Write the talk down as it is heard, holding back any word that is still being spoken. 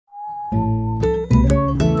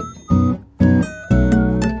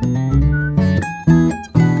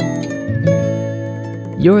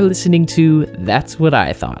You're listening to That's What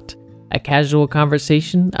I Thought, a casual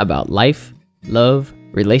conversation about life, love,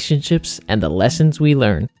 relationships, and the lessons we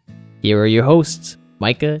learn. Here are your hosts,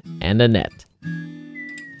 Micah and Annette.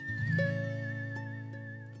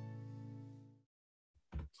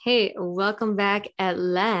 Hey, welcome back at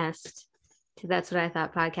last to That's What I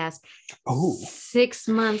Thought podcast. Oh, 6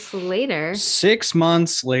 months later. 6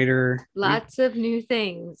 months later. Lots of new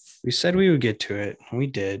things. We said we would get to it. We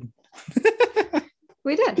did.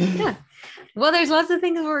 We did, yeah. Well, there's lots of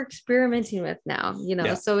things we're experimenting with now,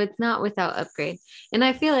 so it's not without upgrade. And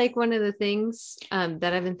I feel like one of the things that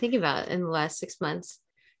I've been thinking about in the last 6 months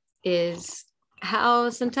is how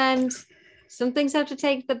sometimes some things have to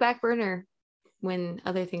take the back burner when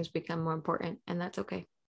other things become more important, and that's okay.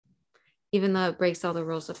 Even though it breaks all the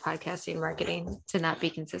rules of podcasting marketing to not be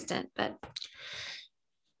consistent, but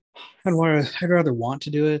I'd rather want to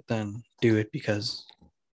do it than do it because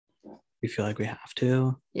we feel like we have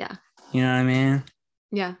to. Yeah. You know what I mean?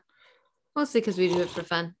 Yeah. Mostly because we do it for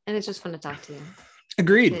fun, and it's just fun to talk to you.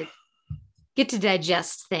 Agreed. Get to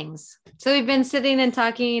digest things. So we've been sitting and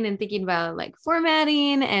talking and thinking about like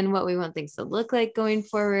formatting and what we want things to look like going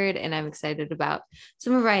forward. And I'm excited about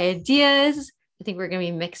some of our ideas. I think we're going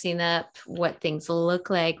to be mixing up what things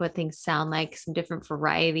look like, what things sound like, some different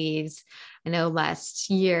varieties. I know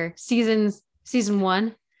last year, season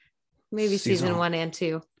one, maybe season 1 and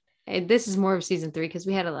 2. This is more of season 3 because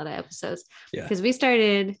we had a lot of episodes. Yeah. Because we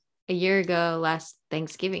started a year ago last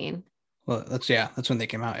Thanksgiving. Well, that's when they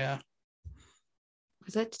came out. Yeah.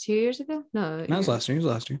 Was that 2 years ago? No, it was last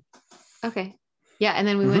year. Okay. Yeah. And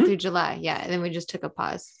then we went through July. Yeah. And then we just took a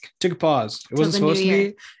pause. It wasn't supposed to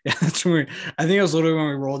be. Yeah, that's weird. I think it was literally when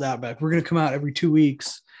we rolled out back. We're going to come out every 2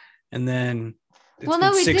 weeks. And then it's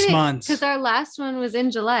been 6 months. Because our last one was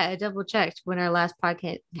in July. I double checked when our last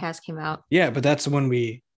podcast came out. Yeah. But that's when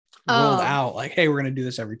we rolled out like, hey, we're going to do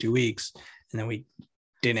this every 2 weeks. And then we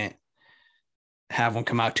didn't have one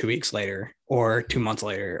come out 2 weeks later or 2 months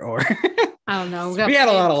later or... I don't know. We had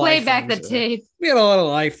a lot of play life back things. The tape. We had a lot of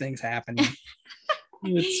life things happening.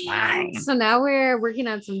 It's fine. So now we're working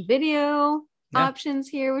on some video options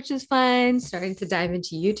here, which is fun. Starting to dive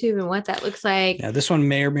into YouTube and what that looks like. Yeah, this one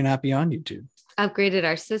may or may not be on YouTube. Upgraded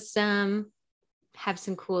our system. Have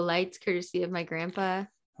some cool lights courtesy of my grandpa.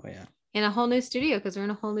 Oh yeah. And a whole new studio because we're in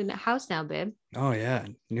a whole new house now, babe. Oh yeah,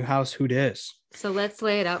 new house. Who dis? So let's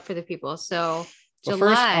lay it out for the people. So July.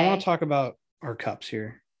 First, I want to talk about our cups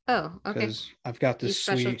here. Oh, okay. Because I've got this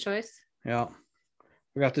special choice. Yeah,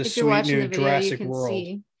 we got this sweet new Jurassic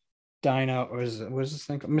World Dino. What is this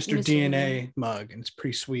thing called? Mr. DNA mug, and it's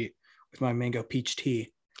pretty sweet with my mango peach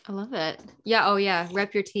tea. I love it. Yeah. Oh yeah.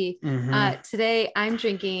 Rep your tea. Mm-hmm. Today I'm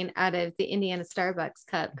drinking out of the Indiana Starbucks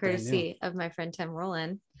cup, courtesy of my friend Tim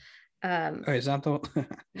Rowland. Is that the?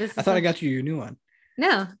 I thought I got you your new one.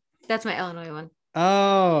 No, that's my Illinois one.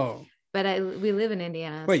 Oh. But we live in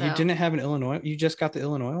Indiana. Wait, you didn't have an Illinois? You just got the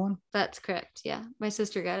Illinois one? That's correct. Yeah, my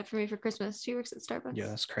sister got it for me for Christmas. She works at Starbucks. Yeah,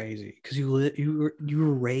 that's crazy because you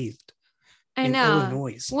were raised. In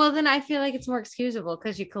Illinois. Well, then I feel like it's more excusable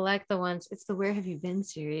because you collect the ones. It's the Where Have You Been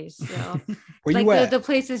series. So Where like you at? The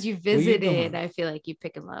places you visited, I feel like you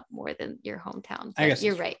pick them up more than your hometown. But I guess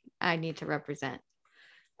you're right. I need to represent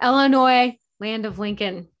Illinois, land of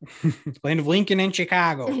Lincoln. Land of Lincoln in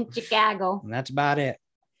Chicago. And that's about it.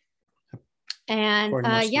 And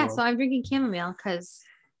so I'm drinking chamomile because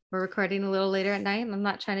we're recording a little later at night and I'm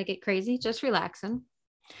not trying to get crazy, just relaxing.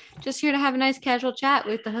 Just here to have a nice casual chat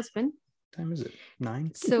with the husband. What time is it?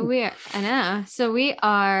 9? So we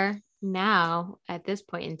are now at this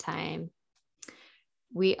point in time,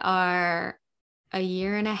 we are a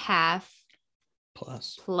year and a half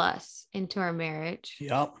plus into our marriage.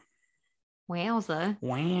 Yep. Wowza.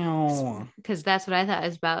 Wow. Because that's what I thought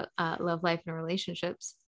is about love, life, and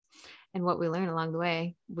relationships. And what we learn along the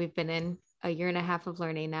way. We've been in a year and a half of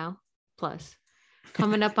learning now, plus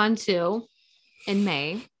coming up on 2 in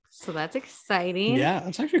May. So that's exciting. Yeah,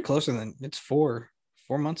 it's actually closer than it's 4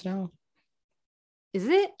 months now. Is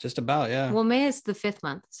it? Just about, yeah. Well, May is the 5th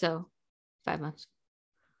month. So 5 months.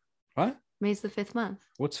 What? May's the 5th month.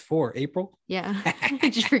 What's 4? April? Yeah.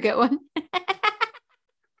 Did you forget one?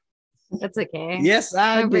 That's okay. Yes,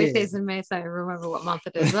 I did. My birthday's in May, so I remember what month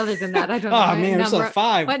it is. Other than that, I don't know. Oh, man, it's like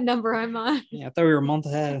 5. What number I'm on. Yeah, I thought we were a month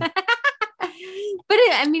ahead. But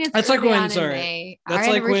it's that's like when, sorry. May. That's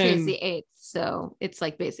our like anniversary when, is the 8th, so it's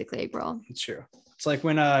like basically April. It's true. It's like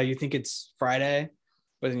when you think it's Friday,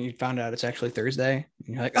 but then you found out it's actually Thursday.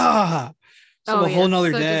 And you're like, So a whole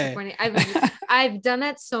nother so day. disappointing. I've done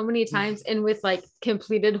that so many times and with like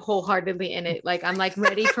completed wholeheartedly in it. Like I'm like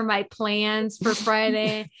ready for my plans for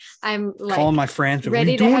Friday. I'm like calling my friends. ready what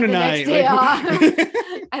are you to doing have tonight? the next day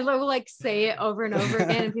off. I will like say it over and over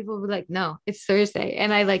again, and people will be like, "No, it's Thursday,"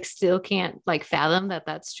 and I like still can't like fathom that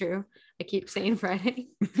that's true. I keep saying Friday.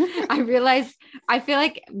 I realize I feel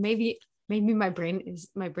like maybe my brain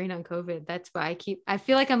on COVID. That's why I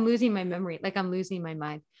feel like I'm losing my memory, like I'm losing my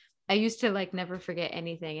mind. I used to like never forget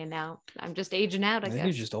anything, and now I'm just aging out. I think guess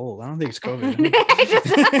you're just old. I don't think it's COVID.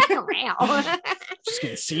 Just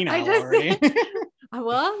getting senile already.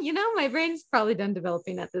 Well, my brain's probably done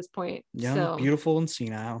developing at this point. Young, so. beautiful, and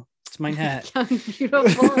senile. It's my hat. Young,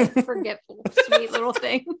 beautiful, and forgetful, sweet little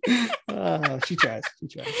thing. She tries.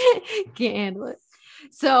 Can't handle it.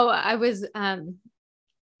 So I was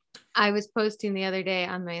posting the other day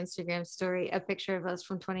on my Instagram story a picture of us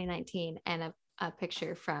from 2019 and a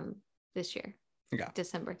picture from this year,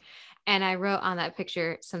 December. And I wrote on that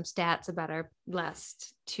picture some stats about our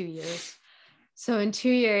last 2 years. So in 2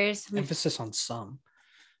 years, emphasis on some.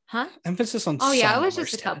 Huh? Emphasis on some. Oh yeah, it was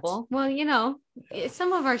just a couple. Well,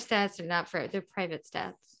 some of our stats are not they're private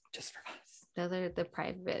stats. Just for us. Those are the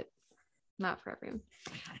private, not for everyone.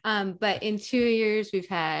 But in 2 years, we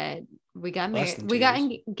got married. We got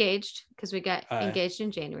engaged because we got engaged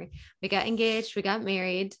in January. We got engaged. We got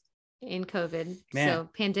married in COVID. Man. So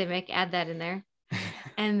pandemic, add that in there.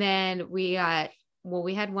 And then we had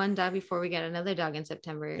one dog before we got another dog in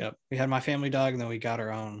September. Yep. We had my family dog, and then we got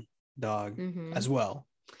our own dog as well.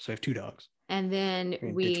 So we have 2 dogs. And then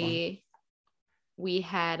we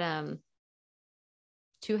had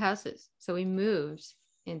 2 houses. So we moved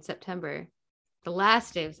in September, the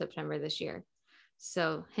last day of September this year.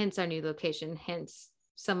 So hence our new location, hence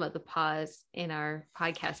some of the pause in our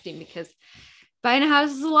podcasting, because buying a house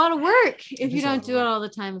is a lot of work if you don't do it all the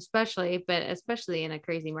time, especially in a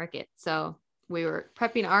crazy market. So we were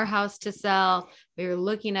prepping our house to sell. We were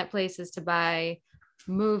looking at places to buy.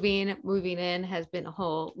 Moving in has been a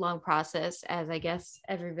whole long process, as I guess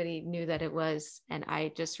everybody knew that it was, and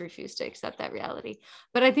I just refused to accept that reality.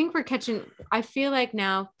 But I think I feel like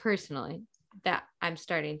now personally that I'm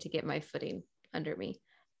starting to get my footing under me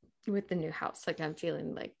with the new house. Like I'm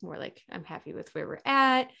feeling like more like I'm happy with where we're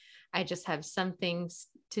at. I just have some things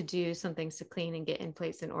to do, some things to clean and get in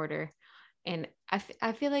place in order. And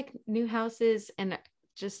I feel like new houses and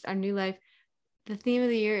just our new life, the theme of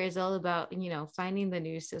the year is all about, finding the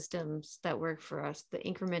new systems that work for us, the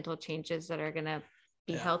incremental changes that are going to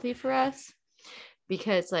be healthy for us.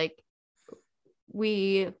 Because like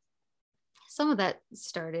some of that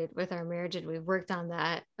started with our marriage, and we worked on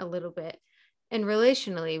that a little bit. And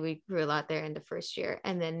relationally, we grew a lot there in the first year.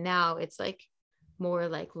 And then now it's like more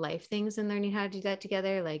like life things and learning how to do that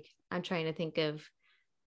together. Like I'm trying to think of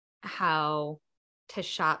how to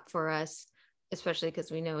shop for us, especially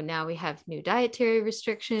because we know now we have new dietary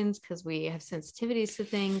restrictions because we have sensitivities to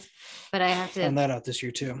things. But I have to find that out this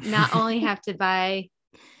year too. Not only have to buy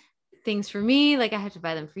things for me, like I have to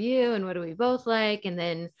buy them for you, and what do we both like? And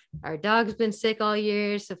then our dog's been sick all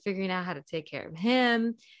year, so figuring out how to take care of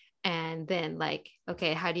him. And then like,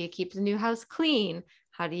 okay, how do you keep the new house clean?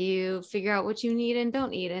 How do you figure out what you need and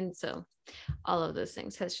don't need? And so all of those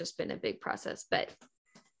things has just been a big process. But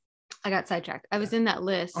I got sidetracked. I was in that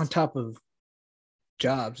list. On top of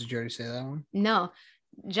jobs, did you already say that one? No,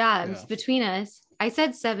 jobs between us. I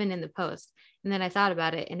said 7 in the post, and then I thought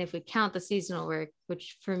about it. And if we count the seasonal work,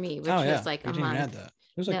 which for me, was like a month. Add that.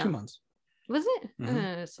 It was like 2 months. Was it?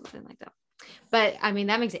 Mm-hmm. Something like that. But I mean,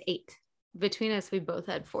 that makes it 8. Between us, we both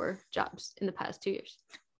had 4 jobs in the past 2 years.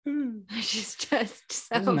 Which is just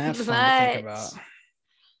so Isn't that fun to think about?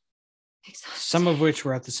 Exhausting. Some of which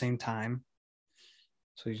were at the same time.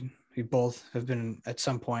 So we both have been at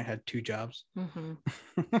some point had 2 jobs. Mm-hmm.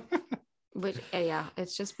 Which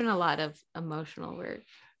it's just been a lot of emotional work.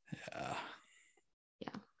 Yeah.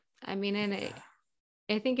 I mean, and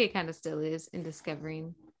I think it kind of still is in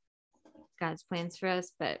discovering God's plans for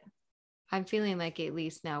us, but I'm feeling like at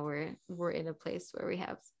least now we're in a place where we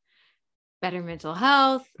have better mental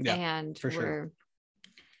health, and we're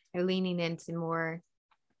leaning into more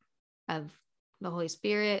of the Holy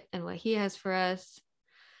Spirit and what He has for us,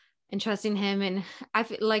 and trusting Him. And I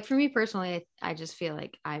feel like, for me personally, I just feel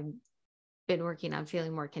like I've been working on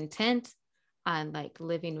feeling more content, on like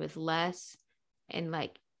living with less, and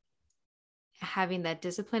like having that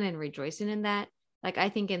discipline and rejoicing in that. Like I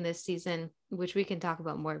think in this season, which we can talk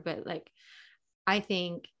about more, but like I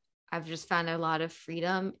think I've just found a lot of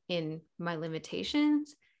freedom in my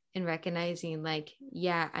limitations, and recognizing like,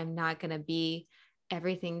 I'm not going to be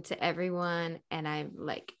everything to everyone. And I'm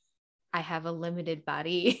like, I have a limited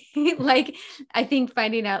body. Like, I think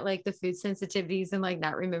finding out like the food sensitivities and like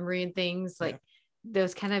not remembering things, like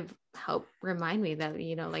those kind of help remind me that,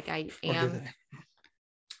 you know, like I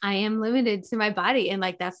am limited to my body, and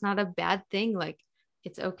like that's not a bad thing. Like,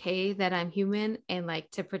 it's okay that I'm human, and like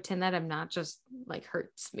to pretend that I'm not just like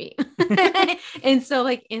hurts me. And so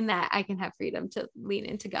like in that I can have freedom to lean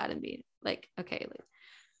into God and be like, okay, like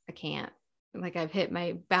I can't, like I've hit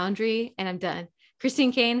my boundary and I'm done.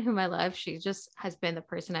 Christine Kane, whom I love, she just has been the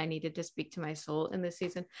person I needed to speak to my soul in this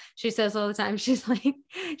season. She says all the time, she's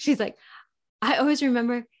like, I always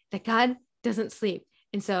remember that God doesn't sleep.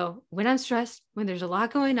 And so when I'm stressed, when there's a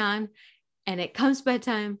lot going on and it comes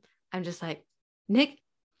bedtime, I'm just like, Nick,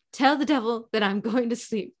 tell the devil that I'm going to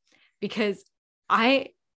sleep, because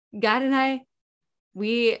God and I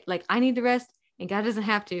need to rest and God doesn't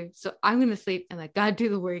have to. So I'm going to sleep and let God do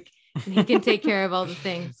the work, and he can take care of all the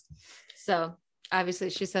things. So obviously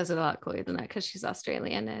she says it a lot cooler than that because she's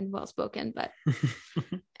Australian and well-spoken, but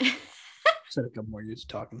said a couple more years of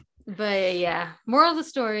talking. But yeah, moral of the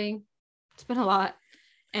story, it's been a lot.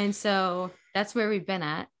 And so that's where we've been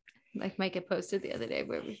at. Like Micah posted the other day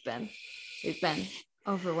where we've been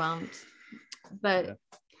overwhelmed. But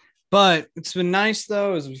it's been nice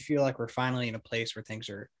though, as we feel like we're finally in a place where things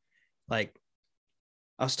are like,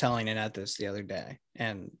 I was telling Annette this the other day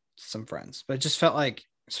and some friends, but it just felt like,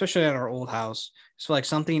 especially at our old house, it's like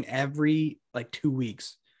something every like 2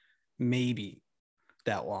 weeks, maybe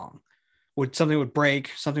that long, something would break,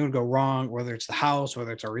 something would go wrong, whether it's the house,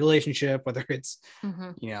 whether it's our relationship, whether it's,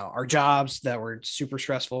 you know, our jobs that were super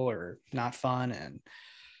stressful or not fun. And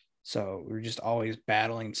so we were just always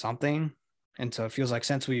battling something. And so it feels like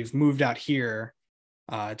since we've moved out here,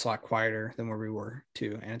 it's a lot quieter than where we were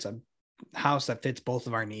too. And it's a house that fits both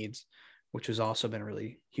of our needs, which has also been a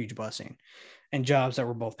really huge blessing. And jobs that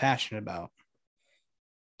we're both passionate about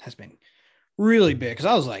has been really big, because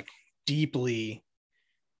I was like deeply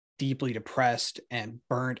depressed and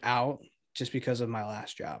burnt out just because of my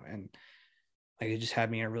last job. And like, it just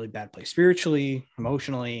had me in a really bad place spiritually,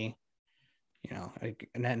 emotionally. You know,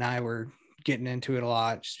 Annette and I were getting into it a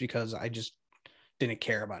lot just because I just didn't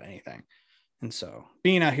care about anything. And so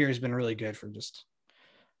being out here has been really good for just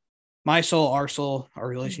my soul, our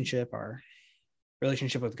relationship, our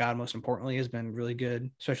relationship with God, most importantly, has been really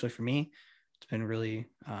good, especially for me. It's been really,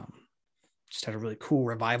 just had a really cool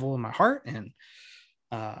revival in my heart. And,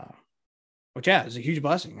 which is a huge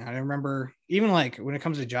blessing. I remember even like when it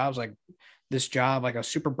comes to jobs, like this job, like I was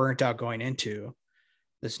super burnt out going into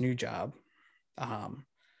this new job.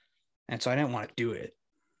 And so I didn't want to do it.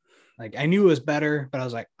 Like I knew it was better, but I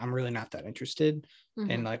was like, I'm really not that interested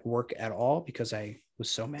in like work at all, because I was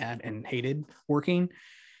so mad and hated working.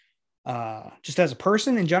 Just as a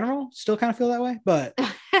person in general, still kind of feel that way, but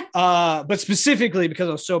specifically because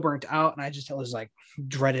I was so burnt out and I was like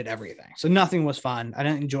dreaded everything. So nothing was fun. I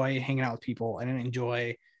didn't enjoy hanging out with people. I didn't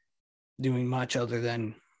enjoy doing much other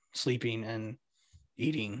than sleeping and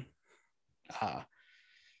eating.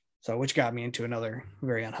 So which got me into another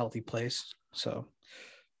very unhealthy place. So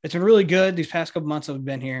it's been really good these past couple months that we've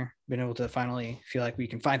been here, been able to finally feel like we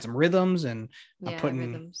can find some rhythms, and we're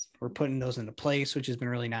putting those into place, which has been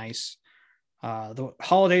really nice. The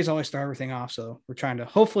holidays always throw everything off, so we're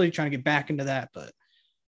hopefully trying to get back into that. But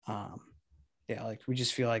yeah, like we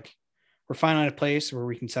just feel like we're finally at a place where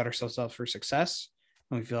we can set ourselves up for success,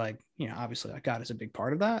 and we feel like, you know, obviously like God is a big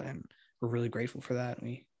part of that, and we're really grateful for that.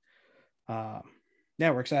 And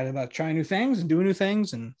we're excited about trying new things and doing new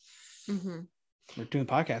things, and we're doing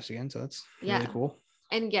the podcast again, so that's really cool.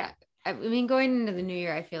 And yeah, I mean, going into the new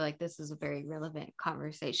year, I feel like this is a very relevant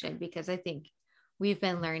conversation, because I think we've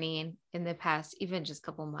been learning in the past, even just a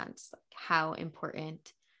couple months, like how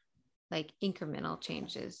important like incremental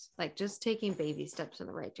changes, like just taking baby steps in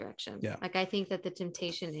the right direction. Yeah. Like I think that the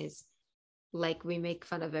temptation is, like, we make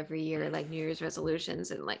fun of every year, like New Year's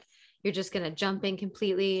resolutions, and like you're just going to jump in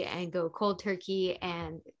completely and go cold turkey,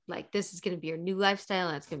 and like this is going to be your new lifestyle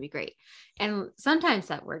and it's going to be great. And sometimes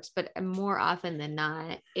that works, but more often than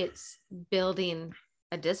not, it's building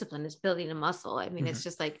a discipline, it's building a muscle. I mean, it's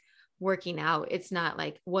just like working out. It's not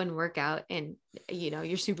like one workout and, you know,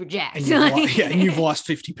 you're super jacked and you've lost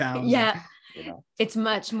 50 pounds. Yeah. You know. It's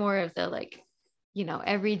much more of the, like, you know,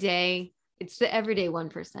 every day. It's the everyday 1%.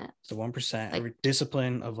 It's the 1%, like, every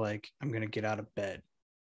discipline of like, I'm going to get out of bed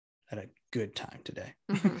at a good time today.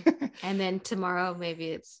 And then tomorrow, maybe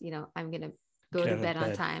it's, you know, I'm going to go to bed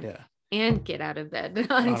on time. Yeah. And get out of bed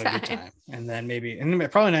on time. A good time. And then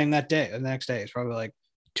probably not even that day. The next day, it's probably like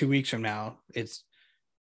 2 weeks from now.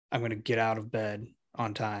 I'm going to get out of bed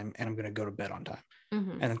on time and I'm going to go to bed on time.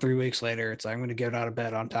 And then 3 weeks later, it's like, I'm going to get out of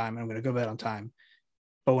bed on time and I'm going to go to bed on time.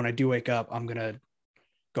 but when I do wake up, I'm gonna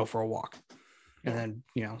go for a walk, and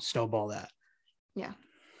Yeah. then snowball that. Yeah.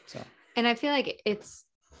 So And I feel like it's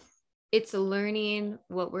learning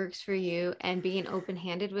what works for you and being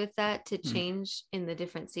open-handed with that to change in the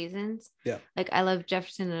different seasons. Yeah. Like I love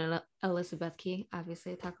Jefferson and Elizabeth Key.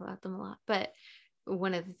 Obviously I talk about them a lot, but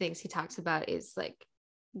one of the things he talks about is like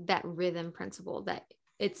that rhythm principle, that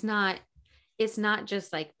it's not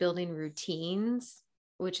just like building routines,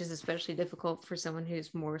 which is especially difficult for someone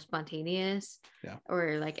who's more spontaneous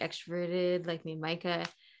or like extroverted like me and Micah.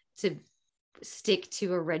 To stick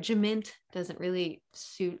to a regiment doesn't really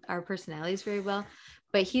suit our personalities very well.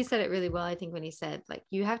 But he said it really well, I think, when he said like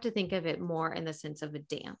you have to think of it more in the sense of a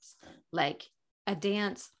dance. Like a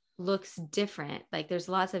dance looks different. Like there's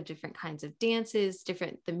lots of different kinds of dances,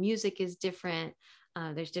 the music is different,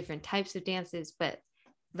 there's different types of dances, but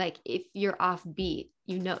like if you're offbeat,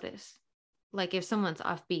 you notice. Like if someone's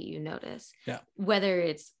offbeat, you notice. Yeah. Whether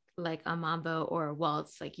it's like a mambo or a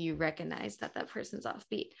waltz, like you recognize that person's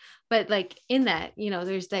offbeat. But like in that,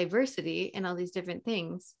 there's diversity in all these different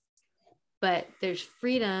things, but there's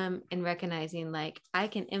freedom in recognizing like I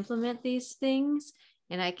can implement these things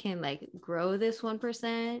and I can like grow this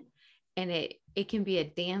 1%, and it can be a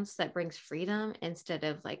dance that brings freedom instead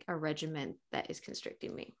of like a regiment that is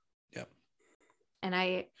constricting me. Yep. And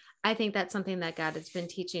I think that's something that God has been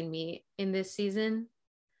teaching me in this season.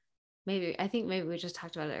 Maybe we just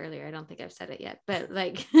talked about it earlier. I don't think I've said it yet, but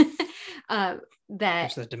like that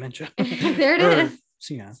there's the dementia. there it is.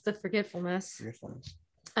 Yeah. It's the forgetfulness. Forgetfulness.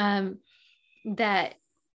 That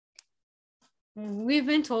we've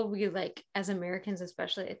been told we, like as Americans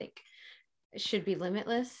especially, I think, should be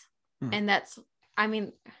limitless. And that's, I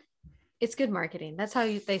mean, it's good marketing. That's how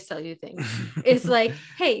they sell you things. It's like,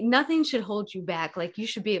 hey, nothing should hold you back. Like you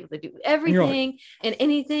should be able to do everything and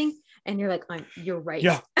anything. And you're like, you're right.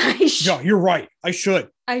 Yeah. Yeah, you're right. I should.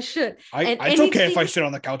 It's okay if I sit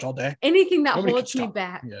on the couch all day. Anything that holds me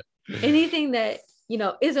back. Yeah. Anything that,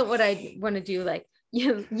 isn't what I want to do. Like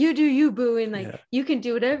you do you, boo. And like, you can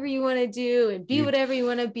do whatever you want to do and be whatever you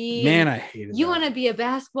want to be. Man, I hated you want to be a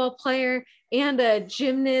basketball player and a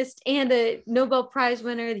gymnast and a Nobel Prize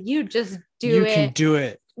winner. You just do it. You can do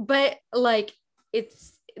it. But like,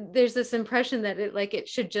 there's this impression that it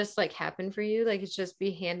should just like happen for you. Like it's just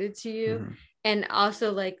be handed to you. Mm-hmm. And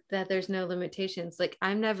also like that there's no limitations. Like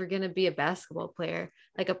I'm never going to be a basketball player,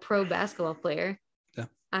 like a pro basketball player. Yeah.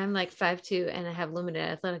 I'm like 5'2" and I have limited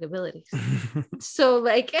athletic abilities. So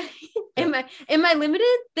like, am I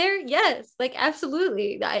limited there? Yes. Like,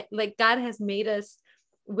 absolutely. Like God has made us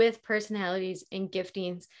with personalities and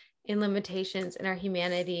giftings and limitations in our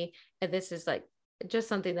humanity. And this is like just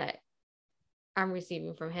something that I'm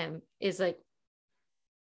receiving from him, is like,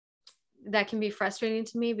 that can be frustrating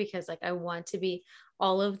to me because like I want to be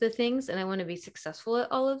all of the things and I want to be successful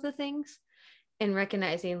at all of the things, and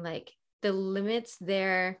recognizing like the limits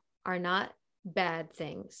there are not bad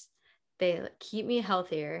things. They keep me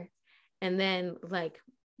healthier. And then like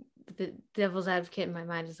the devil's advocate in my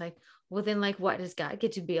mind is like, well then like what does God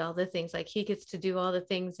get to be all the things? Like he gets to do all the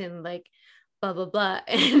things and like blah blah blah.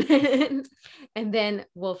 And then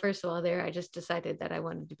well, first of all, there I just decided that I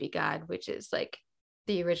wanted to be God, which is like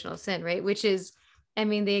the original sin, right? Which is, I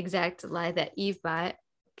mean, the exact lie that Eve bought.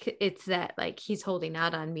 It's that like he's holding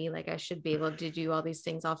out on me, like I should be able to do all these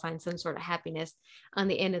things, I'll find some sort of happiness on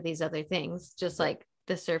the end of these other things. Just like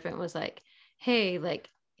the serpent was like, hey, like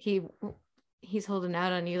he's holding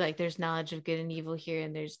out on you, like there's knowledge of good and evil here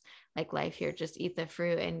and there's like life here, just eat the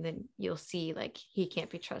fruit and then you'll see like he can't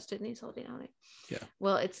be trusted and he's holding on it. Yeah,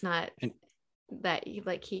 well, it's not that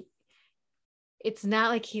it's not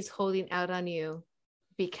like he's holding out on you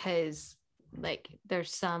because like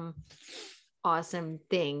there's some awesome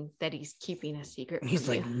thing that he's keeping a secret. He's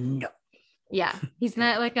like, no. Yeah, he's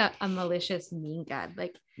not like a malicious mean God.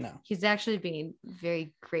 Like no, he's actually being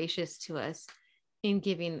very gracious to us in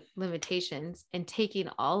giving limitations and taking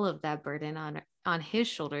all of that burden on his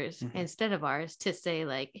shoulders instead of ours, to say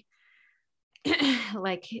like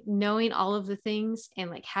like knowing all of the things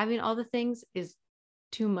and like having all the things is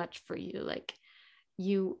too much for you. Like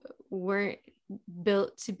you weren't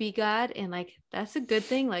built to be God, and like that's a good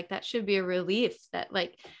thing. Like that should be a relief that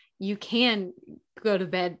like you can go to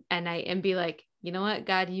bed at night and be like, you know what,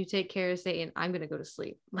 God, you take care of Satan, I'm gonna go to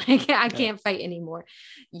sleep. Like I can't fight anymore,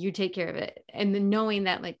 you take care of it. And then knowing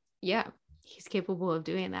that like, yeah, he's capable of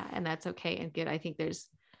doing that, and that's okay and good. I think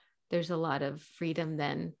there's a lot of freedom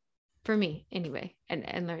then for me anyway,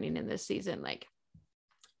 and learning in this season, like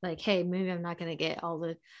hey, maybe I'm not gonna get all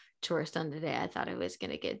the chores done today I thought I was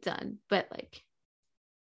gonna get done, but like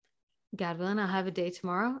God willing, I'll have a day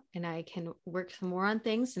tomorrow and I can work some more on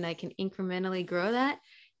things and I can incrementally grow that.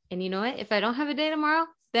 And you know what? If I don't have a day tomorrow,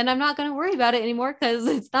 then I'm not going to worry about it anymore because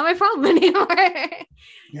it's not my problem anymore.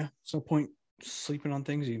 Yeah. It's no point sleeping on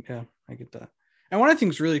things. Yeah, I get that. And one of the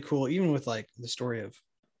things really cool, even with like the story of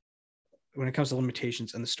when it comes to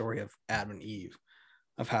limitations and the story of Adam and Eve,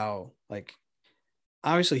 of how like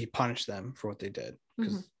obviously he punished them for what they did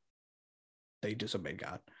because they disobeyed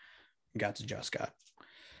God. God's a just God.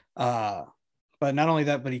 But not only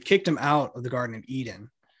that, but he kicked him out of the Garden of Eden,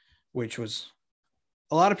 which was,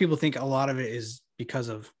 a lot of people think a lot of it is because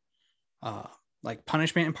of like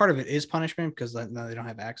punishment, and part of it is punishment because now they don't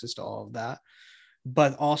have access to all of that.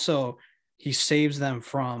 But also he saves them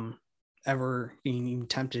from ever being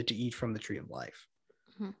tempted to eat from the tree of life,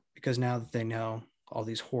 because now that they know all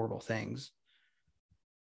these horrible things,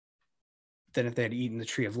 then if they had eaten the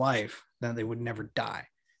tree of life, then they would never die.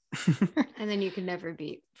 And then you can never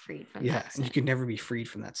be freed from yeah, that sin. you can never be freed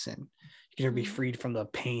from that sin. You can never be freed from the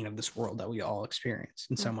pain of this world that we all experience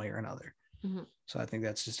in some way or another. So I think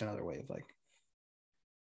that's just another way of like,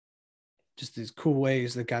 just these cool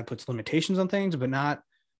ways that God puts limitations on things, but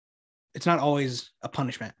it's not always a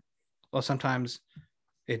punishment. Well, sometimes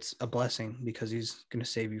it's a blessing because he's going to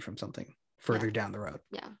save you from something further down the road.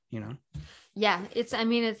 Yeah. You know? Yeah. It's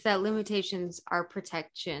that limitations are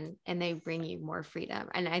protection and they bring you more freedom.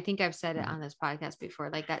 And I think I've said it on this podcast before,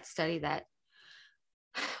 like that study that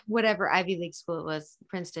whatever Ivy League school it was,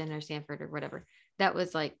 Princeton or Stanford or whatever, that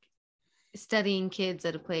was like studying kids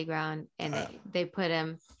at a playground, and they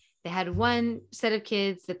had one set of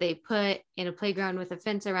kids that they put in a playground with a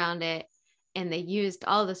fence around it, and they used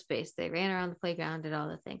all the space. They ran around the playground, did all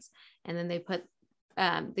the things. And then they put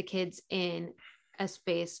the kids in a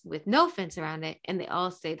space with no fence around it, and they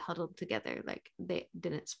all stayed huddled together. Like they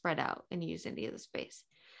didn't spread out and use any of the space.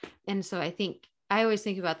 And so I always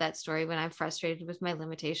think about that story when I'm frustrated with my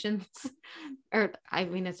limitations. Or I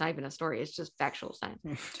mean, it's not even a story, it's just factual science.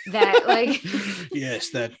 That like yes,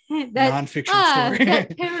 that nonfiction story.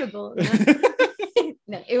 That terrible.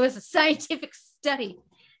 No, it was a scientific study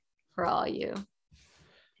for all you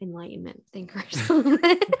enlightenment thinkers.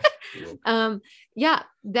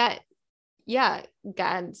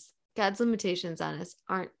 God's limitations on us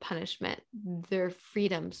aren't punishment. They're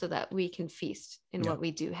freedom so that we can feast in what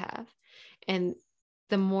we do have. And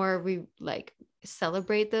the more we like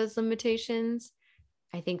celebrate those limitations,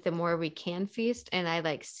 I think the more we can feast. And I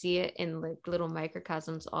like see it in like little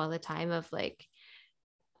microcosms all the time of like,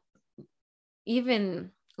 even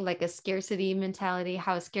like a scarcity mentality,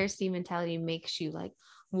 how a scarcity mentality makes you like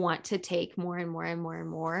want to take more and more and more and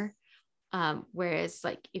more. Whereas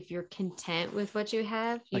like if you're content with what you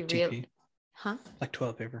have, you like really, like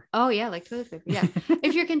toilet paper. Oh yeah, like toilet paper. Yeah.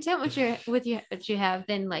 If you're content with what you have,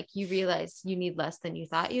 then like you realize you need less than you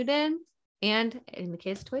thought you did. And in the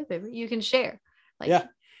case of toilet paper, you can share. Like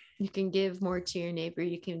you can give more to your neighbor.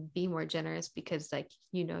 You can be more generous because like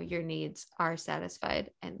you know your needs are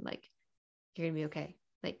satisfied and like you're gonna be okay.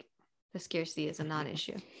 Like the scarcity is a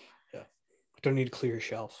non-issue. Yeah, I don't need to clear a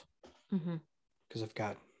shelf because I've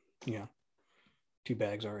got 2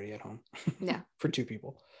 bags already at home. Yeah, for 2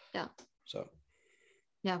 people. Yeah. So,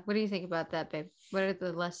 yeah. What do you think about that, babe? What are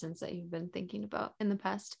the lessons that you've been thinking about in the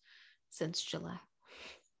past since July?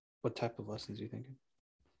 What type of lessons are you thinking?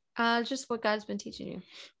 Just what God's been teaching you.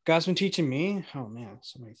 God's been teaching me. Oh man,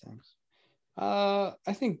 so many things.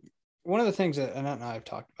 I think one of the things that Annette and I have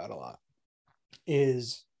talked about a lot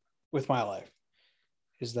is with my life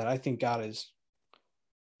is that I think God is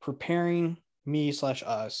preparing me /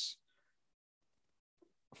 us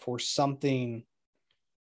for something,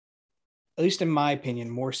 at least in my opinion,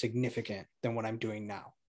 more significant than what I'm doing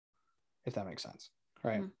now, if that makes sense.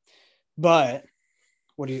 Right. But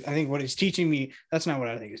I think what he's teaching me, that's not what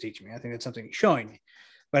I think he's teaching me. I think that's something he's showing me.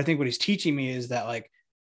 But I think what he's teaching me is that like,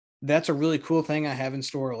 that's a really cool thing I have in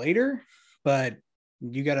store later, but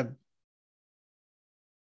you got to,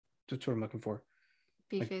 that's what I'm looking for.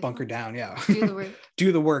 Like bunker down. Yeah. Do the work.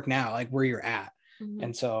 Do the work now, like where you're at.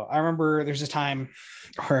 And so I remember there's a time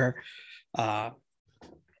where a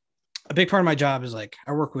big part of my job is like,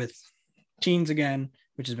 I work with teens again,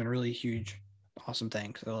 which has been a really huge, awesome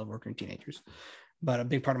thing because I love working with teenagers. But a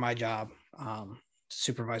big part of my job,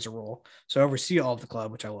 supervisor role. So I oversee all of the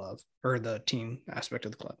club, which I love, or the teen aspect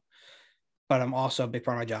of the club. But I'm also, a big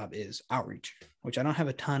part of my job is outreach, which I don't have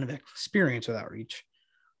a ton of experience with outreach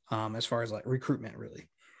as far as like recruitment, really.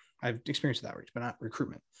 I've experienced with outreach, but not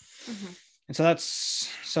recruitment. And so that was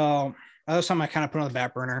something I kind of put on the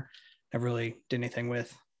back burner. Never really did anything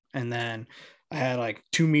with. And then I had like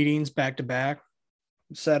 2 meetings back to back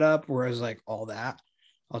set up where I was like all that.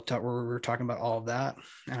 we were talking about all of that.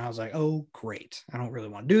 And I was like, oh, great. I don't really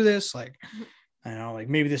want to do this. Like, I know, like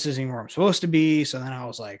maybe this isn't where I'm supposed to be. So then I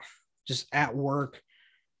was like, just at work,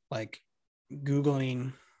 like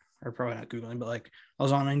Googling, or probably not Googling, but like I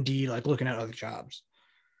was on Indeed, like looking at other jobs.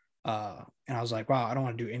 And I was like, wow, I don't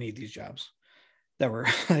want to do any of these jobs that were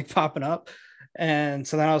like popping up. And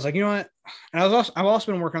so then I was like, you know what? And I've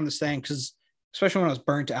also been working on this thing because especially when I was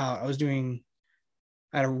burnt out,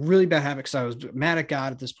 I had a really bad habit because I was mad at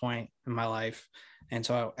God at this point in my life. And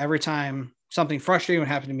so every time something frustrating would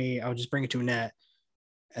happen to me, I would just bring it to Annette.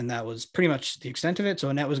 And that was pretty much the extent of it. So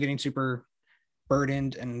Annette was getting super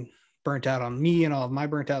burdened and burnt out on me and all of my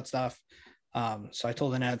burnt out stuff. So I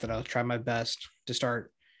told Annette that I would try my best to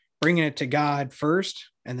start bringing it to God first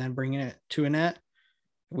and then bringing it to Annette,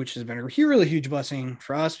 which has been a really huge blessing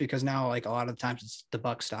for us because now, like, a lot of the times it's the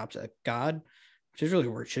buck stops at God, which is really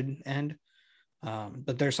where it should end.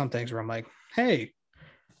 But there's some things where I'm like, hey,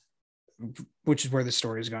 which is where the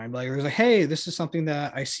story is going. But like, there's like, hey, this is something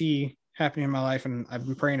that I see happening in my life and I've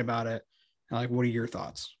been praying about it. And like, what are your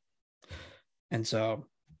thoughts? And so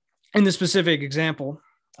in the specific example,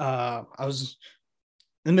 I was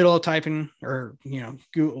in the middle of typing or,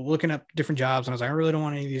 looking up different jobs. And I was like, I really don't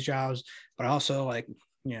want any of these jobs, but I also like,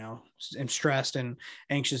 am stressed and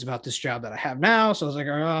anxious about this job that I have now. So I was like,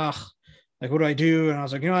 oh, like, what do I do? And I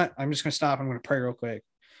was like, you know what? I'm just going to stop. I'm going to pray real quick.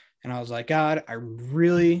 And I was like, God, I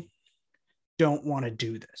really don't want to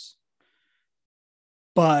do this.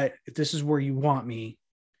 But if this is where you want me,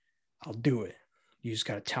 I'll do it. You just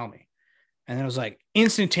got to tell me. And then it was like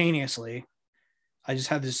instantaneously, I just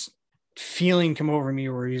had this feeling come over me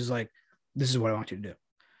where he's like, this is what I want you to do.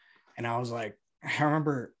 And I was like, I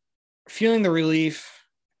remember feeling the relief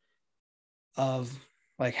of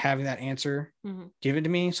like having that answer given to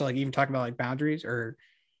me. So like even talking about like boundaries or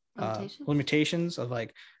limitations of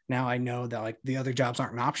like, now I know that like the other jobs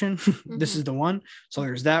aren't an option. This is the one. So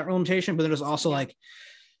there's that limitation, but then there's also like,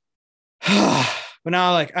 but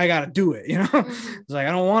now like I gotta do it, It's like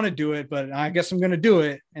I don't want to do it, but I guess I'm gonna do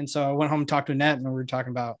it. And so I went home and talked to Annette, and we were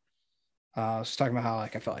talking about I was talking about how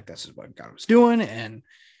like I felt like this is what God was doing, and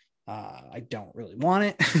I don't really want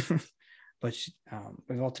it. But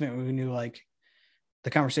ultimately we knew like the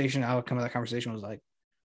outcome of that conversation was like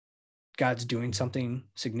God's doing something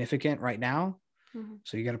significant right now.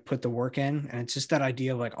 So you got to put the work in, and it's just that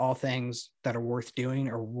idea of like all things that are worth doing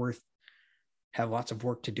or have lots of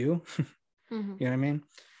work to do. You know what I mean?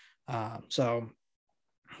 So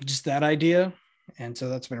just that idea. And so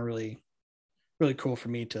that's been really, really cool for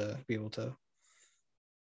me to be able to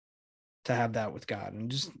have that with God,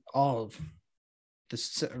 and just all of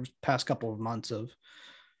this past couple of months of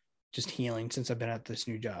just healing since I've been at this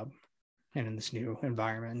new job and in this new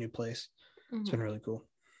environment, new place. It's been really cool.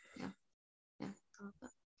 Yeah.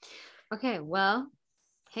 Okay. Well,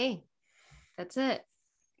 hey, that's it.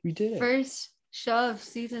 We did it. First show of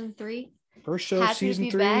season 3. First show of season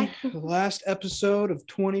 3, last episode of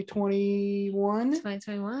 2021.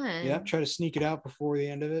 2021. Yeah, try to sneak it out before the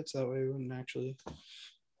end of it, so that way we wouldn't actually,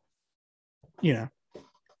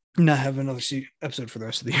 not have another episode for the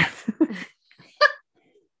rest of the year.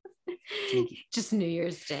 Just New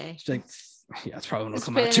Year's Day. It's like, yeah, it's probably when it'll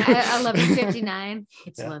come out too. 11:59.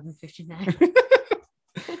 It's 11:59.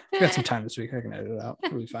 I got some time this week. I can edit it out.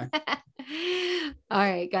 It'll be fine. All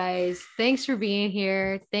right, guys. Thanks for being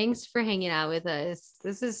here. Thanks for hanging out with us.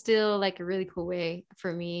 This is still like a really cool way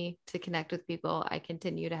for me to connect with people. I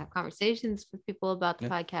continue to have conversations with people about the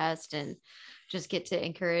podcast and just get to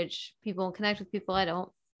encourage people and connect with people I don't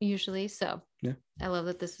usually. So I love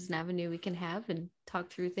that this is an avenue we can have and talk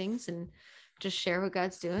through things and just share what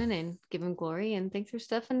God's doing and give him glory and think through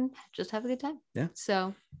stuff and just have a good time. Yeah.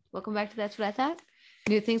 So welcome back to That's What I Thought.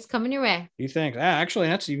 New things coming your way. You think? Actually,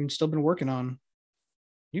 that's even still been working on.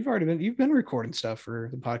 You've been recording stuff for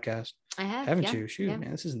the podcast. I have, haven't you? Shoot,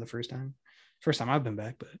 man, this isn't the first time. First time I've been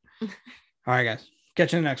back, but all right, guys,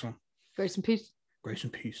 catch you in the next one. Grace and peace. Grace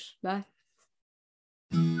and peace. Bye.